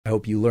I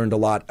hope you learned a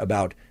lot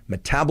about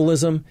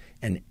metabolism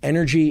and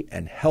energy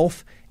and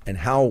health and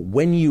how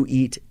when you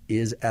eat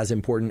is as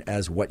important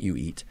as what you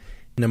eat.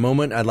 In a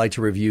moment, I'd like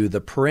to review the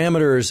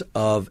parameters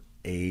of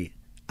an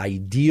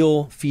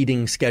ideal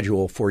feeding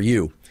schedule for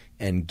you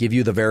and give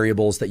you the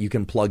variables that you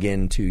can plug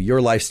into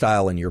your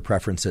lifestyle and your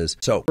preferences.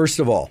 So first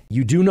of all,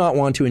 you do not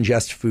want to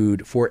ingest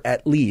food for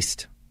at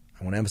least,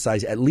 I want to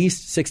emphasize, at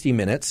least 60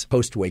 minutes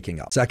post waking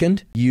up.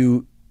 Second,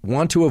 you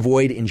want to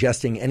avoid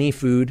ingesting any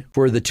food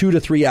for the 2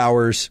 to 3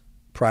 hours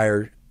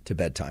prior to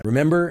bedtime.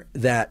 Remember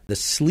that the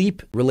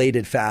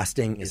sleep-related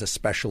fasting is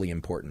especially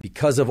important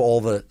because of all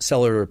the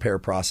cellular repair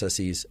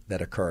processes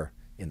that occur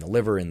in the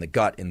liver, in the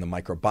gut, in the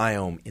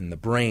microbiome, in the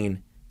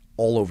brain,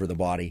 all over the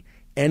body,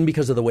 and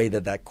because of the way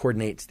that that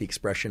coordinates the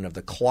expression of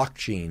the clock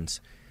genes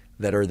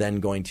that are then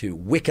going to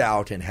wick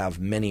out and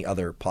have many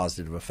other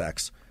positive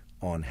effects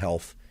on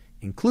health,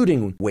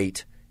 including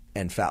weight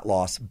and fat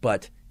loss,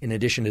 but in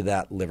addition to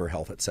that, liver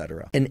health,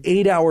 etc. An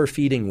 8-hour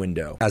feeding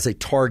window as a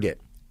target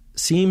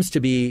seems to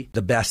be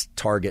the best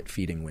target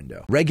feeding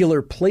window.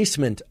 Regular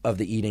placement of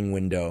the eating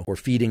window or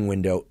feeding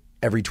window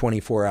every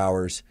 24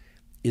 hours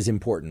is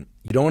important.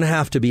 You don't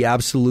have to be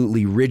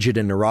absolutely rigid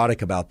and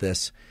neurotic about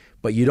this,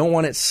 but you don't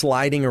want it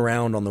sliding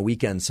around on the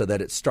weekend so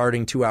that it's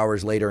starting 2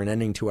 hours later and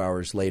ending 2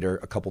 hours later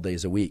a couple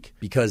days a week,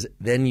 because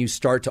then you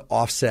start to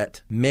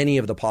offset many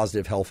of the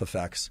positive health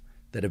effects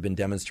that have been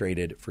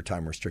demonstrated for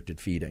time-restricted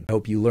feeding. I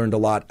hope you learned a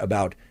lot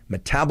about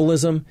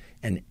metabolism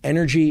and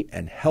energy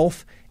and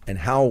health and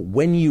how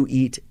when you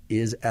eat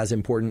is as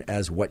important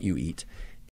as what you eat.